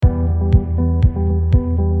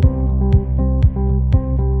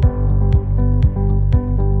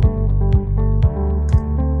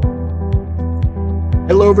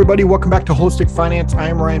everybody. Welcome back to Holistic Finance. I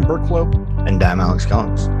am Ryan Burklow. And I'm Alex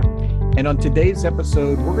Collins. And on today's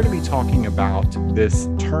episode, we're going to be talking about this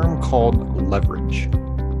term called leverage.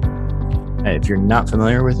 If you're not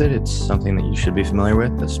familiar with it, it's something that you should be familiar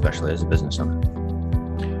with, especially as a business owner.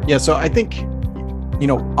 Yeah, so I think,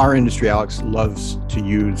 our industry, Alex, loves to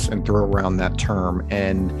use and throw around that term.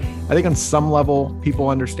 And I think on some level, people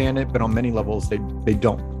understand it, but on many levels, they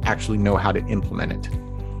don't actually know how to implement it.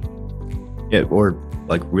 Yeah, or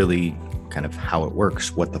like really kind of how it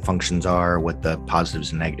works, what the functions are, what the positives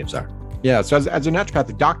and negatives are. Yeah, so as a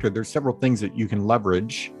naturopathic doctor, there's several things that you can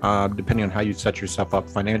leverage depending on how you set yourself up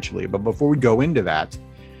financially. But before we go into that,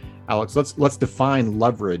 Alex, let's define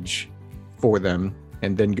leverage for them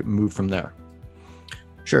and then move from there.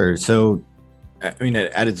 Sure. So,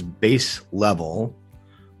 at its base level,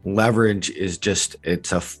 leverage is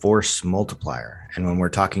it's a force multiplier. And when we're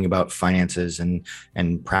talking about finances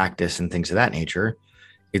and practice and things of that nature,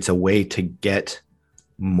 it's a way to get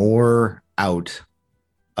more out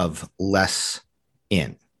of less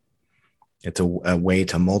in. It's a way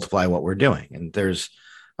to multiply what we're doing. And there's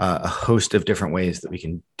a host of different ways that we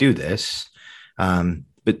can do this.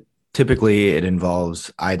 But typically it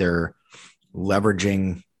involves either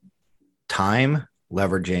leveraging time,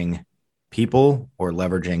 leveraging people, or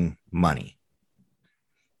leveraging money.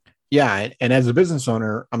 Yeah. And as a business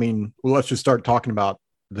owner, let's just start talking about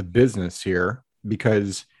the business here,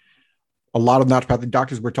 because a lot of naturopathic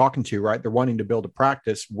doctors we're talking to, right, they're wanting to build a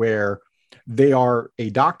practice where they are a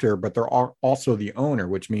doctor, but they're also the owner,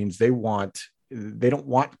 which means they don't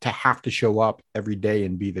want to have to show up every day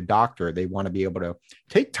and be the doctor. They want to be able to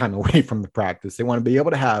take time away from the practice. They want to be able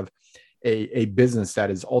to have a business that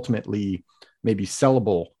is ultimately maybe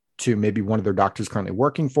sellable to maybe one of their doctors currently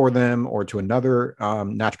working for them or to another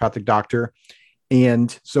naturopathic doctor.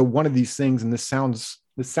 And so one of these things, and this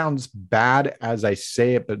sounds bad as I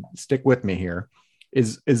say it, but stick with me here,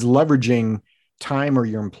 is leveraging time or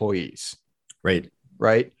your employees. Right.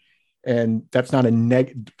 And that's not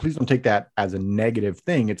please don't take that as a negative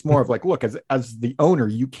thing. It's more of like, look, as the owner,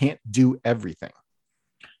 you can't do everything.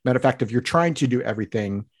 Matter of fact, if you're trying to do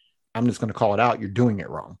everything, I'm just going to call it out. You're doing it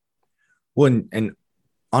wrong. Well, and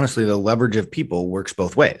honestly, the leverage of people works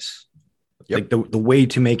both ways. Yep. Like the way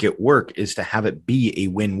to make it work is to have it be a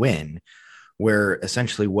win-win, where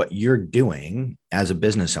essentially what you're doing as a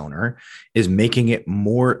business owner is making it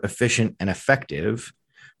more efficient and effective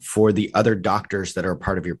for the other doctors that are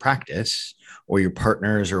part of your practice or your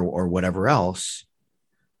partners or whatever else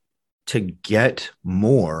to get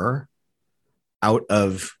more out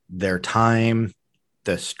of their time,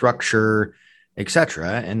 the structure,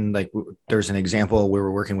 etc. And like there's an example, we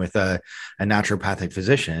were working with a naturopathic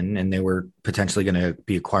physician and they were potentially going to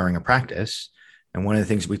be acquiring a practice. And one of the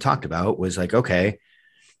things we talked about was like, okay,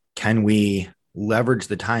 can we leverage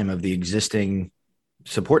the time of the existing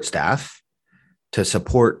support staff to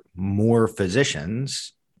support more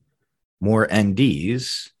physicians, more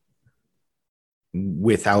NDs,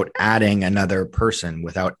 without adding another person,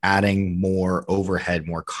 without adding more overhead,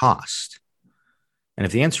 more cost? And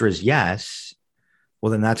if the answer is yes,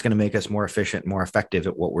 well, then that's going to make us more efficient, more effective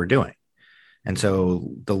at what we're doing. And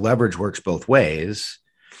so the leverage works both ways.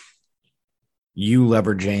 You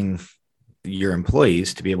leveraging your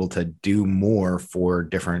employees to be able to do more for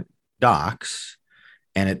different docs,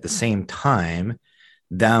 and at the same time,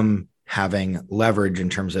 them having leverage in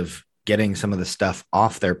terms of getting some of the stuff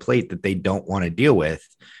off their plate that they don't want to deal with.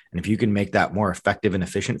 And if you can make that more effective and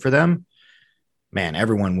efficient for them, man,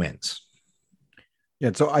 everyone wins.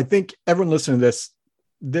 Yeah. So I think everyone listening to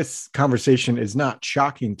this conversation is not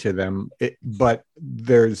shocking to them, but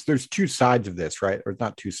there's two sides of this, right? Or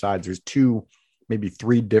not two sides. There's maybe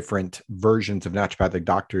three different versions of naturopathic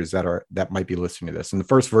doctors that might be listening to this. And the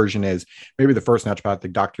first version is maybe the first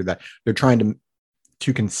naturopathic doctor that they're trying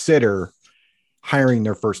to consider hiring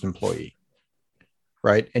their first employee,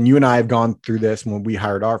 right? And you and I have gone through this when we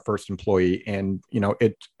hired our first employee, and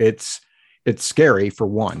it's scary for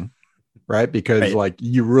one, right? Because Right. Like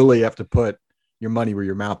you really have to put your money where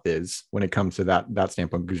your mouth is when it comes to that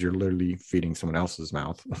standpoint, because you're literally feeding someone else's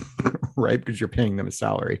mouth, right? Because you're paying them a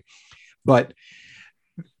salary. But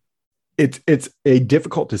it's a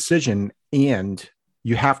difficult decision, and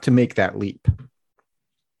you have to make that leap.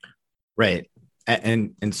 Right.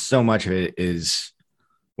 And so much of it is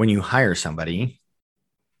when you hire somebody,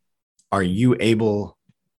 are you able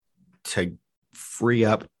to free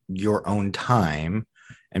up your own time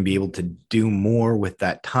and be able to do more with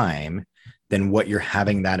that time than what you're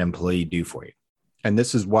having that employee do for you? And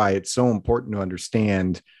this is why it's so important to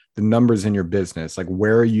understand the numbers in your business. Like,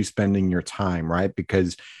 where are you spending your time, right?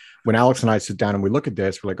 Because when Alex and I sit down and we look at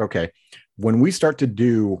this, we're like, okay, when we start to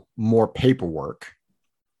do more paperwork,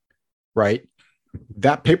 right?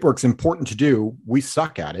 That paperwork's important to do. We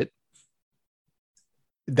suck at it.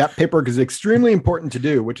 That paperwork is extremely important to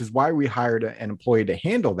do, which is why we hired an employee to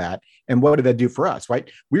handle that. And what did that do for us, right?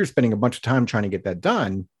 We were spending a bunch of time trying to get that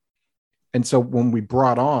done. And so when we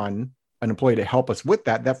brought on an employee to help us with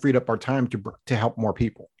that, that freed up our time to help more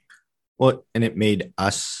people. Well, and it made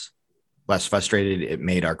us less frustrated. It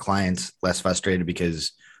made our clients less frustrated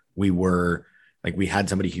because we had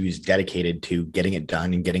somebody who was dedicated to getting it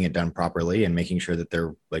done and getting it done properly and making sure that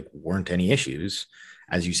there weren't any issues.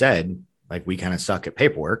 As you said, we kind of suck at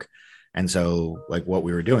paperwork. And so what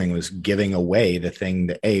we were doing was giving away the thing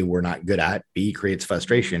that A, we're not good at, B, creates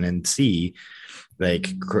frustration, and C,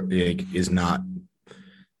 is not,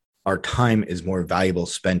 our time is more valuable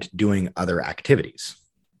spent doing other activities.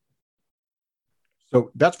 So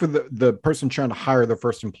that's for the person trying to hire their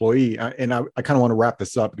first employee. And I kind of want to wrap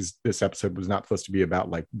this up because this episode was not supposed to be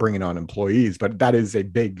about bringing on employees, but that is a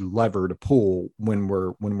big lever to pull when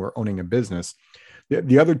we're owning a business.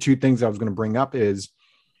 The other two things I was going to bring up is,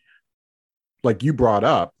 like you brought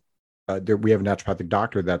up, we have a naturopathic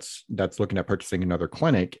doctor that's looking at purchasing another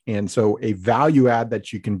clinic. And so a value add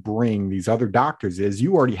that you can bring these other doctors is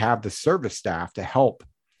you already have the service staff to help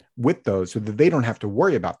with those so that they don't have to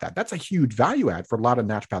worry about that. That's a huge value add for a lot of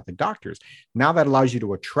naturopathic doctors. Now that allows you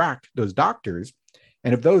to attract those doctors.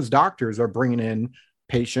 And if those doctors are bringing in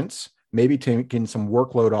patients, maybe taking some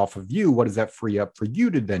workload off of you, what does that free up for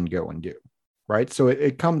you to then go and do? Right. So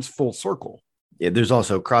it comes full circle. Yeah, there's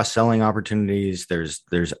also cross-selling opportunities.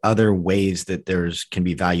 There's other ways that can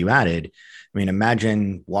be value added. I mean,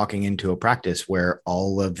 imagine walking into a practice where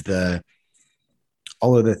all of the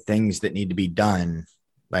things that need to be done,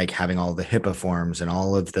 like having all the HIPAA forms and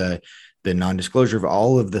all of the non-disclosure of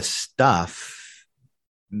all of the stuff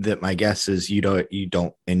that my guess is you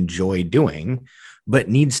don't enjoy doing, but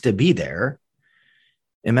needs to be there.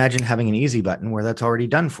 Imagine having an easy button where that's already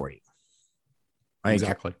done for you.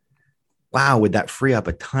 Exactly. Wow, would that free up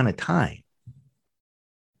a ton of time?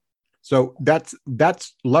 So that's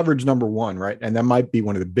leverage number one, right? And that might be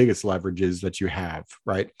one of the biggest leverages that you have,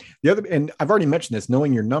 right? The other, and I've already mentioned this,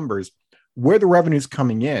 knowing your numbers, where the revenue is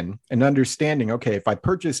coming in and understanding, okay, if I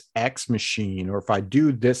purchase X machine or if I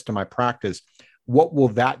do this to my practice, what will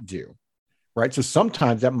that do, right? So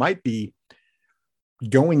sometimes that might be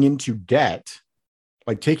going into debt,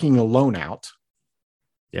 like taking a loan out.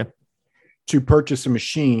 Yep. To purchase a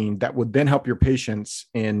machine that would then help your patients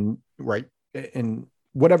in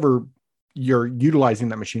whatever you're utilizing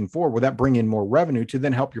that machine for. Will that bring in more revenue to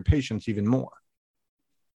then help your patients even more?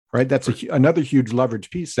 Right. That's another huge leverage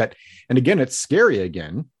piece and again, it's scary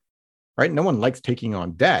again, right? No one likes taking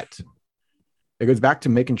on debt. It goes back to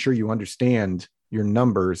making sure you understand your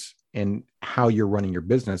numbers and how you're running your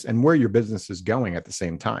business and where your business is going at the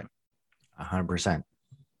same time. 100%.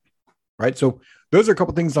 Right. So those are a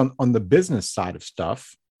couple of things on the business side of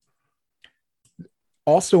stuff.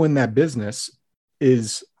 Also in that business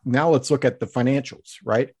is, now let's look at the financials,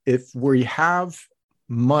 right? If we have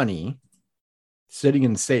money sitting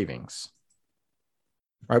in savings,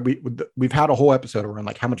 right? We've had a whole episode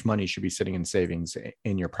around how much money should be sitting in savings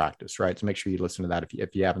in your practice, right? So make sure you listen to that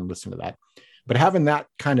if you haven't listened to that. But having that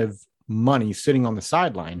kind of money sitting on the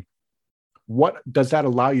sideline, what does that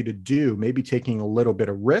allow you to do? Maybe taking a little bit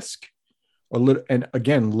of risk, and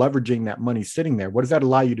again, leveraging that money sitting there. What does that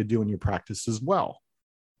allow you to do in your practice as well?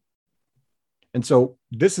 And so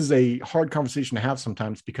this is a hard conversation to have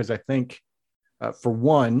sometimes, because I think for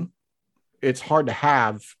one, it's hard to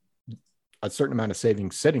have a certain amount of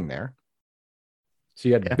savings sitting there. So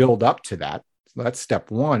you had to build up to that. So that's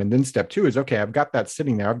step one. And then step two is, okay, I've got that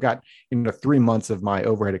sitting there. I've got 3 months of my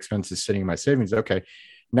overhead expenses sitting in my savings. Okay,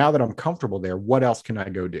 now that I'm comfortable there, what else can I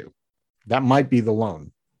go do? That might be the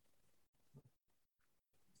loan.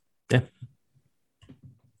 Yeah.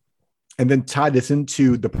 And then tie this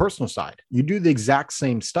into the personal side. You do the exact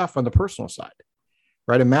same stuff on the personal side,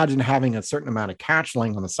 right? Imagine having a certain amount of cash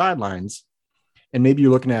laying on the sidelines, and maybe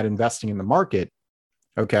you're looking at investing in the market.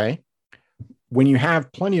 Okay. When you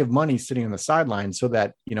have plenty of money sitting on the sidelines so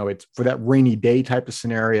that, it's for that rainy day type of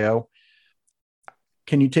scenario,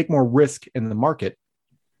 can you take more risk in the market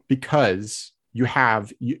because you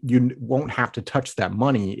won't have to touch that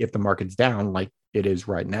money if the market's down like it is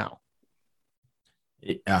right now?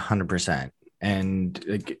 100%. And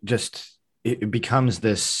it becomes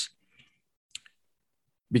this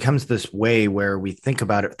way where we think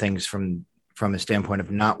about things from a standpoint of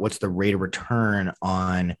not what's the rate of return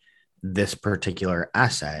on this particular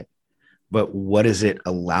asset, but what does it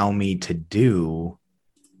allow me to do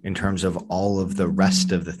in terms of all of the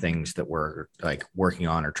rest of the things that we're like working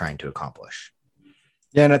on or trying to accomplish.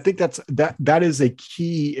 Yeah. And I think that is a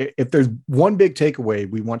key. If there's one big takeaway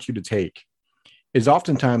we want you to take, is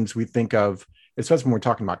oftentimes we think of, especially when we're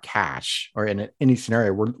talking about cash or in any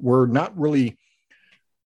scenario, we're not really,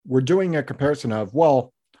 we're doing a comparison of,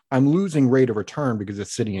 well, I'm losing rate of return because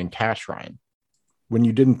it's sitting in cash, Ryan. When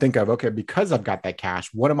you didn't think of, okay, because I've got that cash,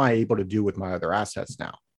 what am I able to do with my other assets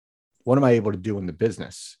now? What am I able to do in the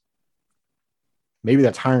business? Maybe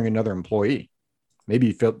that's hiring another employee. Maybe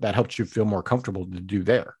you feel that helps you feel more comfortable to do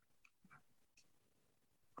there.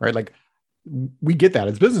 Right? Like, we get that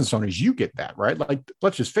as business owners, you get that, right? Like,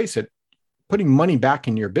 let's just face it, putting money back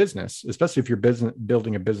in your business, especially if you're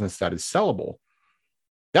building a business that is sellable,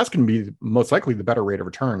 that's going to be most likely the better rate of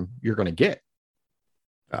return you're going to get.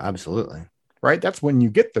 Absolutely. Right? That's when you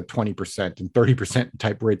get the 20% and 30%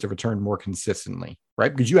 type rates of return more consistently,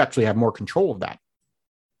 right? Because you actually have more control of that.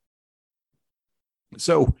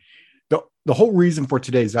 So the whole reason for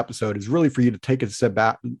today's episode is really for you to take a step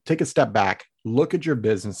back, look at your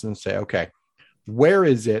business and say, okay, where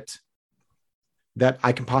is it that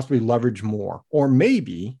I can possibly leverage more? Or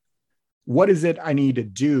maybe what is it I need to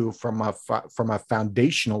do from a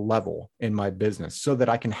foundational level in my business so that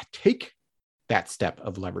I can take that step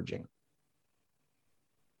of leveraging?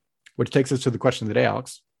 Which takes us to the question of the day,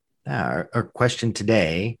 Alex. Our question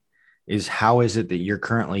today is, how is it that you're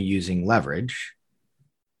currently using leverage,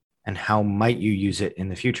 and how might you use it in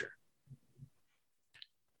the future?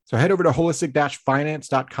 So head over to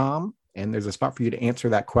holistic-finance.com, and there's a spot for you to answer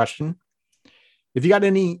that question. If you got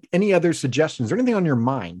any other suggestions or anything on your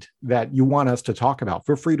mind that you want us to talk about,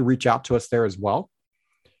 feel free to reach out to us there as well.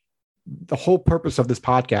 The whole purpose of this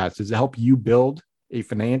podcast is to help you build a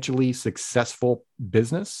financially successful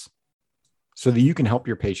business so that you can help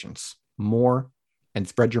your patients more and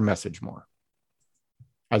spread your message more.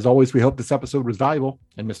 As always, we hope this episode was valuable.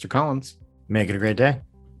 And Mr. Collins, make it a great day.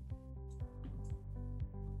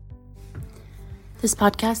 This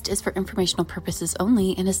podcast is for informational purposes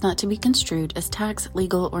only and is not to be construed as tax,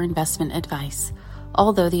 legal, or investment advice.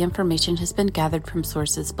 Although the information has been gathered from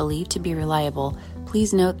sources believed to be reliable,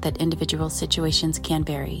 please note that individual situations can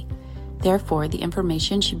vary. Therefore, the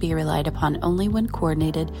information should be relied upon only when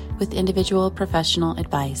coordinated with individual professional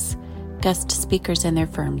advice. Guest speakers and their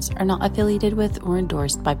firms are not affiliated with or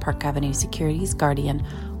endorsed by Park Avenue Securities, Guardian,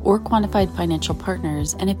 or Quantified Financial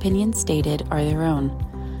Partners, and opinions stated are their own.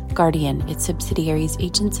 Guardian, its subsidiaries,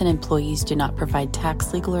 agents, and employees do not provide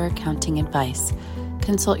tax, legal, or accounting advice.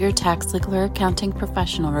 Consult your tax, legal, or accounting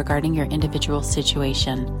professional regarding your individual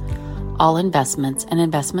situation. All investments and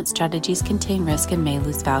investment strategies contain risk and may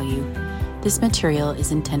lose value. This material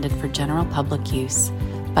is intended for general public use.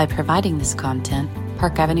 By providing this content,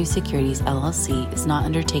 Park Avenue Securities, LLC is not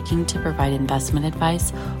undertaking to provide investment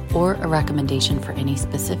advice or a recommendation for any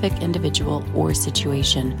specific individual or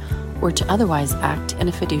situation, or to otherwise act in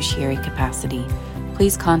a fiduciary capacity.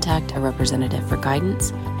 Please contact a representative for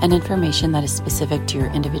guidance and information that is specific to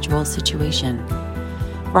your individual situation.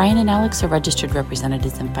 Ryan and Alex are registered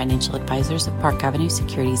representatives and financial advisors of Park Avenue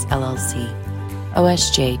Securities, LLC.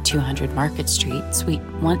 OSJ 200 Market Street, Suite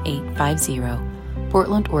 1850,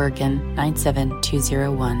 Portland, Oregon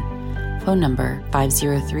 97201. Phone number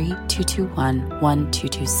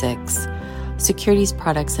 503-221-1226. Securities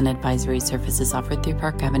products and advisory services offered through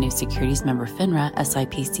Park Avenue Securities, member FINRA,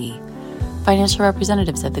 SIPC. Financial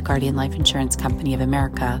representatives of the Guardian Life Insurance Company of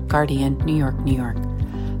America, Guardian, New York, New York.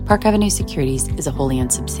 Park Avenue Securities is a wholly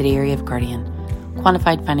owned subsidiary of Guardian.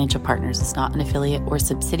 Quantified Financial Partners is not an affiliate or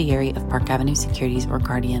subsidiary of Park Avenue Securities or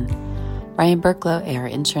Guardian. Ryan Burklow, AR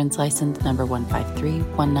Insurance License Number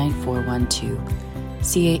 153-19412.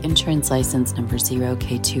 CA Insurance License Number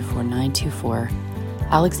 0K24924.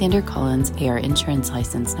 Alexander Collins, AR Insurance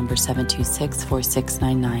License Number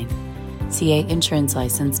 7264699. CA Insurance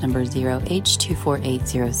License Number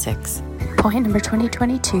 0H24806. Point number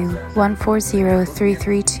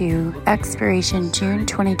 2022-140332, expiration June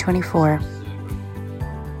 2024.